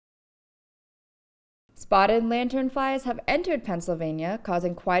Spotted lanternflies have entered Pennsylvania,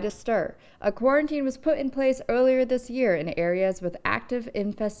 causing quite a stir. A quarantine was put in place earlier this year in areas with active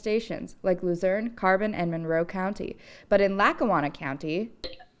infestations, like Luzerne, Carbon, and Monroe County. But in Lackawanna County,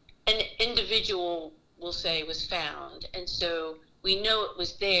 an individual, we'll say, was found, and so we know it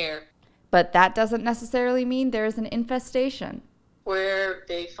was there. But that doesn't necessarily mean there is an infestation. Where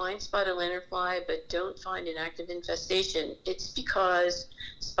they find spotted lanternfly but don't find an active infestation, it's because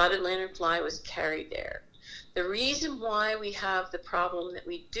spotted lanternfly was carried there. The reason why we have the problem that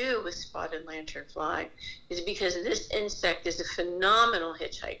we do with spotted lanternfly is because this insect is a phenomenal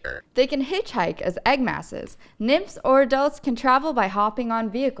hitchhiker. They can hitchhike as egg masses. Nymphs or adults can travel by hopping on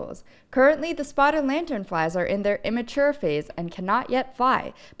vehicles. Currently, the spotted lanternflies are in their immature phase and cannot yet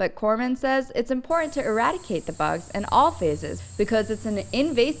fly, but Corman says it's important to eradicate the bugs in all phases because it's an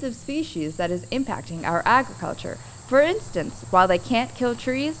invasive species that is impacting our agriculture. For instance, while they can't kill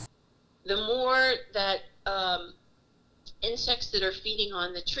trees, the more that insects that are feeding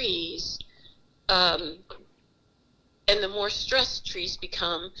on the trees, and the more stressed trees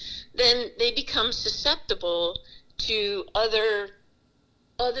become, then they become susceptible to other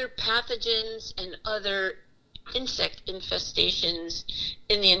pathogens and other insect infestations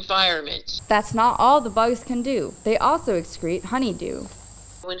in the environment. That's not all the bugs can do. They also excrete honeydew.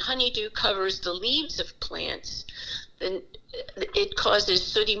 When honeydew covers the leaves of plants, then it causes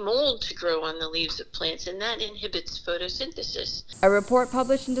sooty mold to grow on the leaves of plants, and that inhibits photosynthesis. A report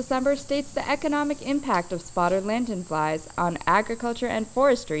published in December states the economic impact of spotted lanternflies on agriculture and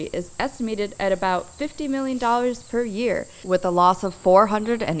forestry is estimated at about $50 million per year, with a loss of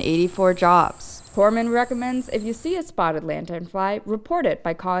 484 jobs. Corman recommends if you see a spotted lanternfly, report it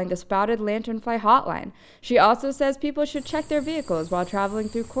by calling the Spotted Lanternfly hotline. She also says people should check their vehicles while traveling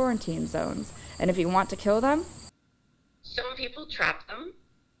through quarantine zones. And if you want to kill them, some people trap them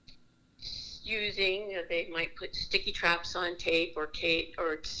using, they might put sticky traps on tape or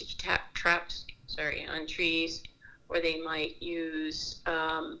sticky traps on trees, or they might use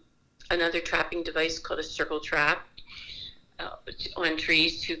another trapping device called a circle trap on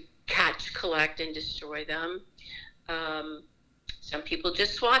trees to catch, collect, and destroy them. Some people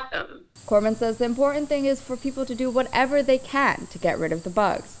just swat them. Corman says the important thing is for people to do whatever they can to get rid of the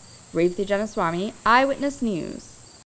bugs. Reevthi Janaswamy, Eyewitness News.